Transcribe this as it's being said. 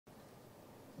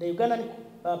The Ugandan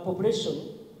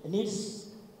population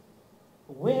needs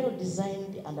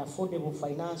well-designed and affordable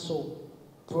financial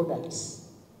products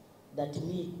that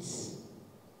meet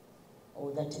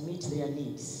their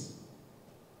needs.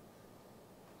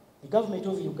 The government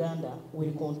of Uganda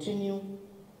will continue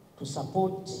to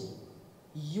support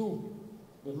you,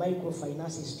 the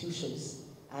microfinance institutions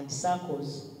and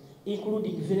circles,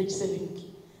 including village saving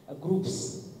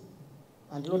groups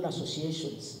and loan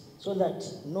associations, so that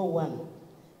no one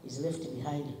is left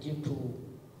behind due to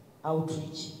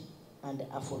outreach and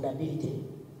affordability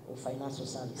of financial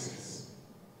services.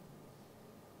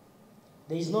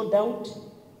 There is no doubt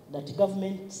that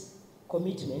government's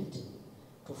commitment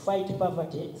to fight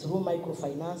poverty through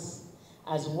microfinance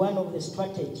as one of the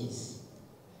strategies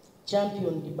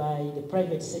championed by the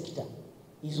private sector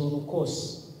is on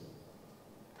course.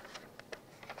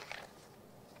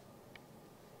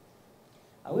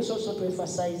 I wish also to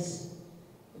emphasize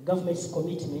the government's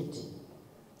commitment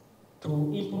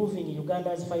to improving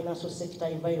Uganda's financial sector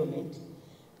environment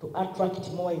to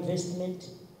attract more investment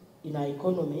in our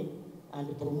economy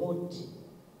and promote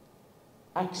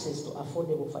access to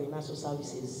affordable financial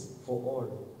services for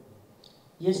all.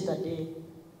 Yesterday,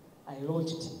 I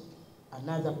launched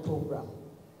another program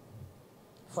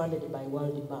funded by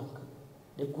World Bank,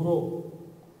 the GROW,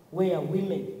 where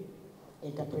women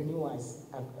entrepreneurs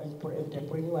are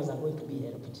going to be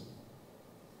helped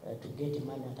to get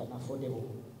money at an affordable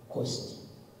cost.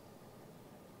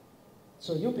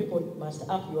 So you people must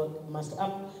up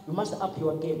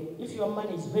your game. If your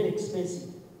money is very expensive,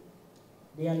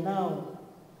 there are now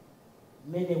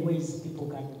many ways people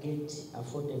can get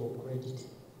affordable credit.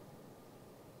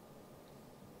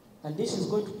 And this is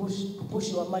going to push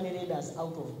your money lenders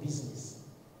out of business.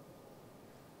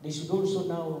 They should also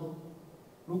now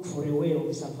look for a way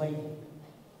of surviving.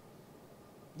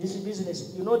 This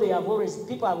business, you know,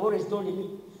 people have always told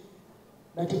me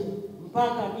that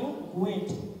mpaka you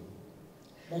went,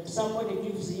 that somebody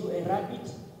gives you a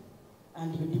rabbit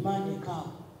and you demand a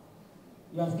cow.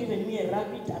 You have given me a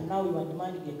rabbit and now you are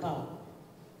demanding a cow.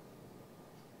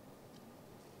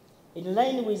 In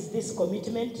line with this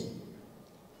commitment,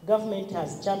 government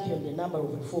has championed a number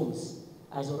of reforms,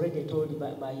 as already told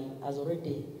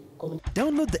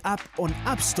Download the app on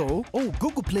App Store or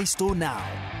Google Play Store now.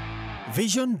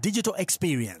 Vision Digital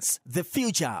Experience, the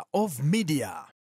future of media.